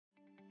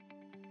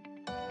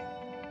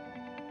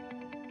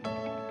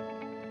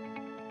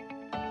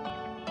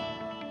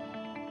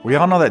We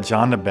all know that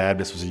John the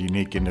Baptist was a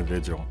unique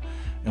individual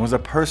and was a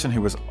person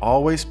who was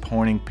always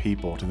pointing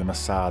people to the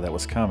Messiah that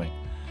was coming.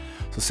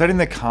 So setting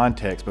the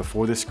context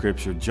before the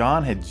scripture,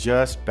 John had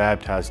just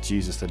baptized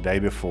Jesus the day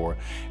before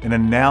and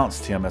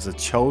announced him as a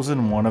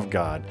chosen one of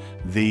God,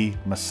 the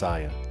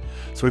Messiah.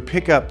 So we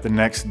pick up the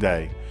next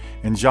day.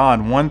 In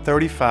John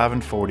 1:35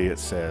 and 40 it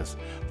says,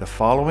 "The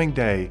following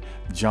day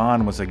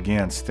John was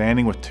again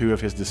standing with two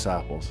of his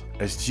disciples.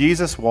 As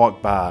Jesus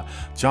walked by,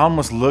 John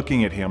was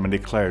looking at him and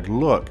declared,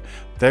 'Look,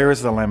 there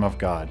is the Lamb of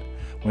God.'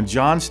 When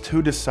John's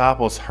two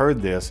disciples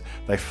heard this,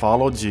 they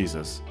followed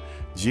Jesus.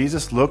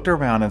 Jesus looked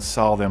around and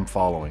saw them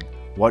following.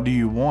 'What do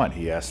you want?'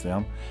 he asked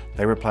them.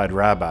 They replied,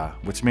 'Rabbi,'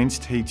 which means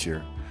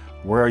teacher,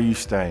 'where are you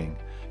staying?'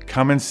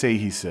 'Come and see,'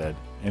 he said.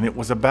 And it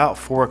was about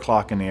 4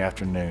 o'clock in the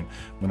afternoon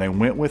when they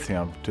went with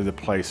him to the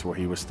place where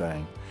he was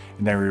staying,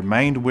 and they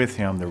remained with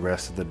him the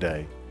rest of the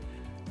day.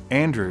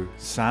 Andrew,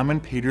 Simon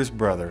Peter's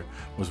brother,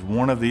 was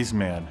one of these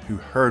men who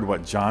heard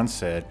what John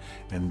said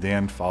and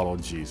then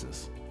followed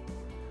Jesus."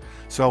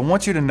 So I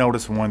want you to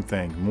notice one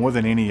thing more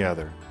than any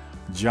other.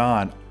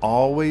 John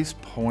always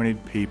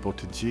pointed people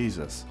to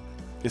Jesus.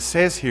 It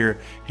says here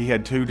he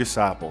had two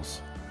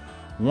disciples.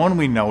 One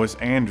we know is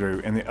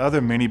Andrew, and the other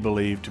many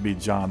believe to be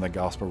John, the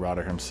gospel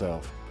writer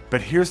himself.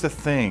 But here's the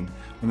thing,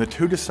 when the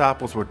two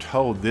disciples were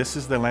told this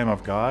is the Lamb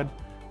of God,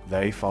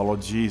 they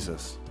followed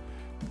Jesus.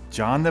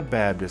 John the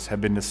Baptist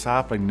had been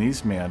discipling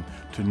these men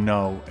to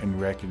know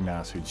and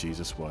recognize who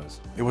Jesus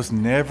was. It was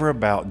never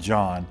about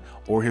John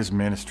or his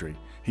ministry.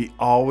 He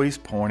always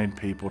pointed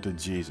people to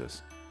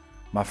Jesus.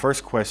 My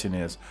first question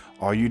is,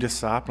 are you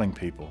discipling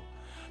people?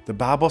 The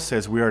Bible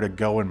says we are to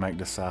go and make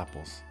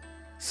disciples.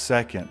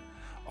 Second,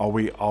 are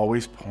we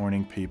always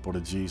pointing people to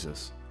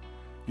Jesus?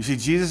 You see,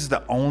 Jesus is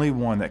the only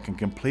one that can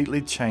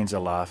completely change a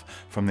life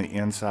from the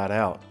inside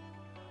out.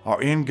 Our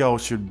end goal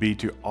should be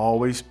to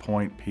always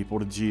point people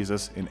to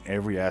Jesus in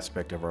every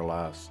aspect of our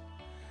lives.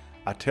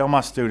 I tell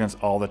my students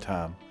all the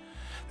time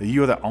that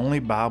you are the only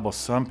Bible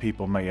some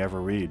people may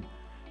ever read.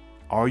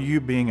 Are you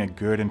being a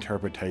good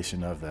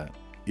interpretation of that?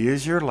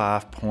 Is your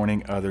life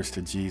pointing others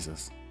to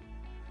Jesus?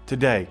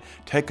 Today,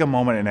 take a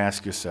moment and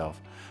ask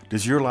yourself,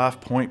 does your life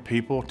point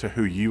people to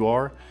who you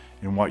are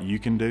and what you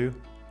can do?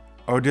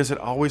 Or does it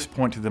always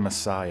point to the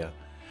Messiah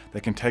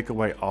that can take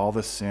away all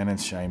the sin and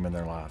shame in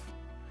their life?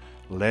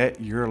 Let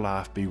your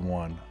life be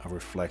one, a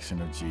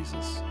reflection of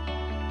Jesus.